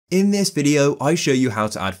In this video, I show you how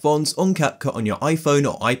to add fonts on CapCut on your iPhone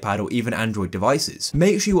or iPad or even Android devices.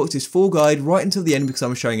 Make sure you watch this full guide right until the end because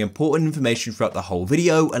I'm showing important information throughout the whole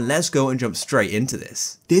video, and let's go and jump straight into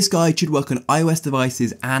this. This guide should work on iOS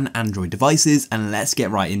devices and Android devices, and let's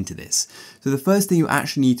get right into this. So the first thing you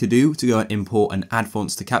actually need to do to go and import and add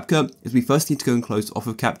fonts to CapCut is we first need to go and close off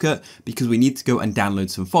of CapCut because we need to go and download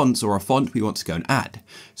some fonts or a font we want to go and add.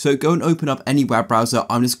 So go and open up any web browser.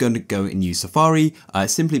 I'm just going to go and use Safari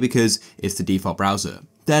simply because it's the default browser.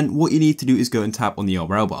 Then what you need to do is go and tap on the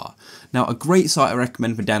URL bar. Now a great site I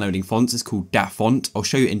recommend for downloading fonts is called DaFont. I'll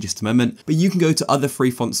show you in just a moment, but you can go to other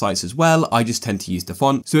free font sites as well. I just tend to use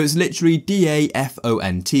DaFont. So it's literally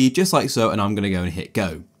DaFont, just like so, and I'm going to go and hit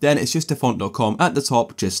go. Then it's just dafont.com at the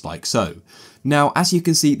top, just like so. Now, as you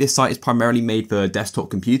can see, this site is primarily made for desktop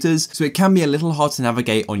computers, so it can be a little hard to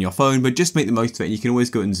navigate on your phone, but just make the most of it and you can always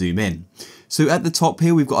go and zoom in. So at the top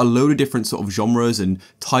here, we've got a load of different sort of genres and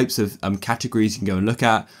types of categories you can go and look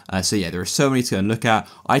at. So yeah, there are so many to go and look at.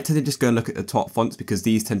 I tend to just go and look at the top fonts because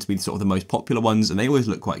these tend to be sort of the most popular ones and they always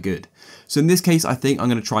look quite good. So in this case, I think I'm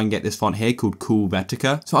going to try and get this font here called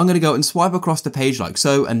Helvetica. So I'm going to go and swipe across the page like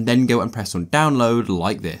so, and then go and press on download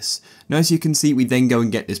like this. Now, as you can see, we then go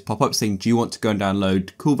and get this pop-up saying, do you want to go and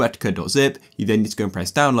download Helvetica.zip? You then need to go and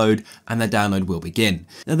press download, and the download will begin.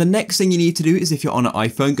 Now, the next thing you need to do is if you're on an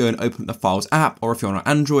iPhone, go and open up the Files app, or if you're on an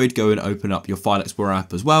Android, go and open up your File Explorer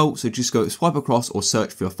app as well. So just go swipe across or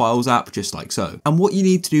search for your Files app, just like so. And what you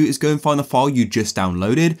need to do is go and find the file you just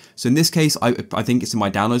downloaded. So in this case, I think it's in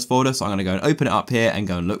my downloads folder. So I'm going to go and open it up here and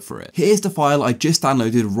go and look for it. Here's the file I just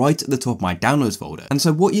downloaded right at the top of my downloads folder. And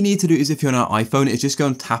so what you need to do is if you're on an iPhone, is just go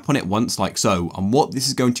and tap on it once like so. And what this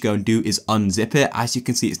is going to go and do is unzip it. As you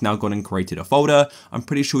can see, it's now gone and created a folder. I'm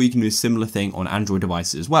pretty sure you can do a similar thing on Android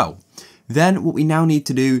devices as well. Then what we now need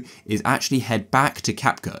to do is actually head back to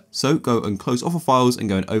CapCut. So go and close off of files and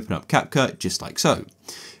go and open up CapCut just like so.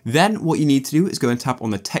 Then what you need to do is go and tap on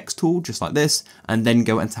the text tool just like this, and then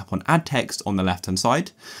go and tap on add text on the left hand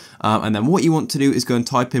side. And then what you want to do is go and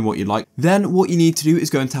type in what you'd like. Then what you need to do is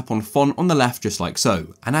go and tap on font on the left just like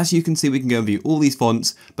so. And as you can see, we can go and view all these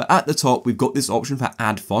fonts, but at the top we've got this option for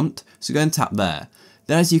add font. So go and tap there.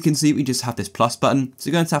 Then as you can see, we just have this plus button.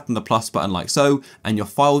 So go and tap on the plus button like so, and your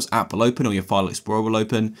Files app will open or your File Explorer will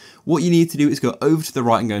open. What you need to do is go over to the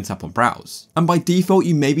right and go and tap on Browse. And by default,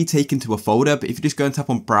 you may be taken to a folder, but if you just go and tap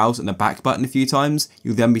on Browse and the back button a few times,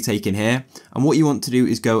 you'll then be taken here. And what you want to do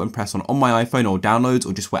is go and press on my iPhone or Downloads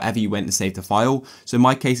or just wherever you went to save the file. So in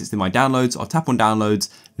my case, it's in my Downloads. I'll tap on Downloads.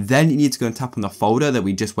 Then you need to go and tap on the folder that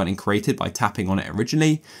we just went and created by tapping on it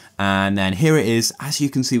originally. And then here it is. As you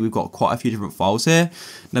can see, we've got quite a few different files here.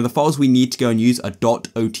 Now the files we need to go and use are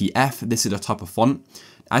 .otf. This is a type of font.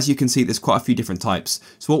 As you can see, there's quite a few different types.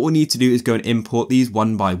 So what we'll need to do is go and import these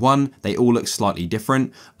one by one. They all look slightly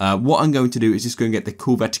different. What I'm going to do is just go and get the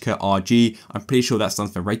Helvetica RG. I'm pretty sure that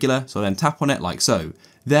stands for regular. So then tap on it like so.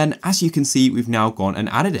 Then as you can see, we've now gone and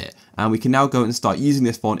added it, and we can now go and start using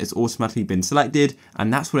this font. It's automatically been selected,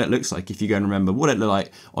 and that's what it looks like if you go and remember what it looked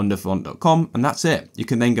like on dafont.com, and that's it. You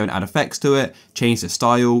can then go and add effects to it, change the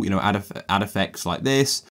style, add effects like this,